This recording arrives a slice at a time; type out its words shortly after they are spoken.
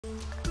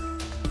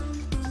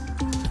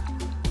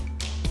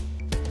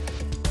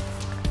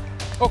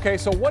Okay,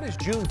 so what is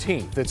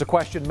Juneteenth? It's a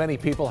question many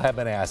people have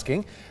been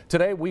asking.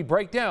 Today, we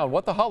break down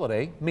what the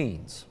holiday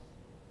means.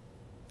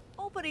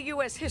 Open a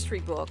U.S.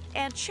 history book,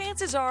 and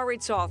chances are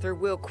its author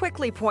will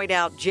quickly point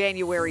out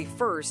January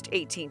 1st,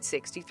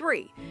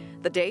 1863,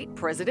 the date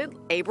President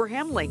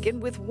Abraham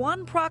Lincoln, with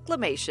one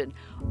proclamation,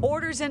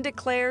 orders and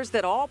declares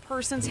that all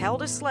persons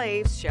held as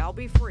slaves shall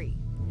be free.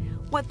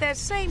 What that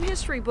same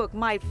history book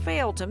might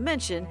fail to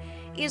mention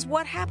is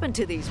what happened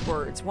to these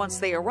words once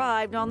they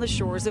arrived on the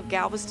shores of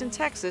Galveston,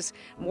 Texas,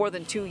 more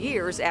than 2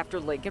 years after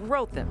Lincoln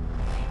wrote them.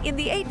 In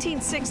the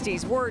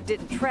 1860s, word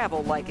didn't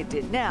travel like it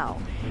did now.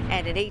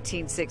 And in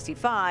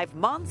 1865,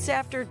 months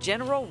after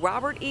General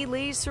Robert E.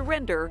 Lee's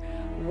surrender,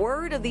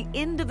 word of the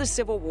end of the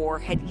Civil War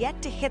had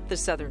yet to hit the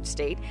southern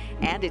state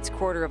and its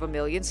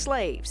 250,000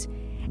 slaves.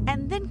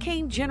 And then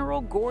came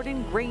General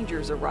Gordon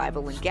Granger's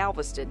arrival in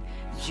Galveston,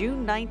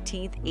 June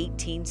 19,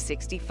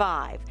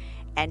 1865,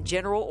 and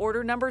General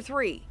Order Number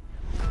 3,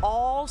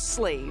 all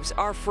slaves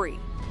are free.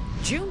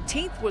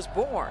 Juneteenth was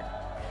born.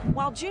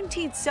 While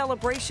Juneteenth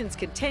celebrations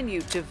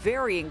continued to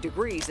varying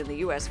degrees in the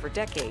U.S. for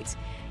decades,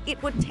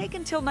 it would take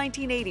until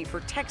 1980 for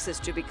Texas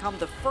to become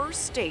the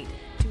first state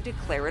to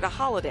declare it a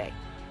holiday.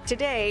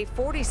 Today,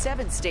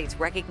 47 states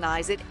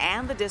recognize it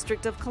and the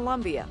District of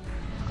Columbia,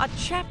 a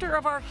chapter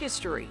of our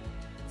history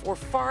for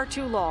far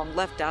too long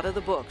left out of the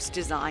books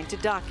designed to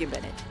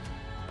document it,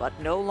 but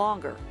no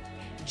longer.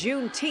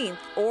 Juneteenth,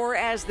 or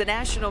as the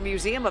National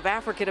Museum of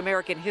African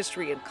American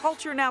History and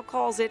Culture now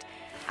calls it,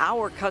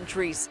 our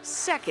country's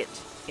second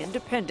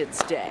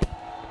Independence Day.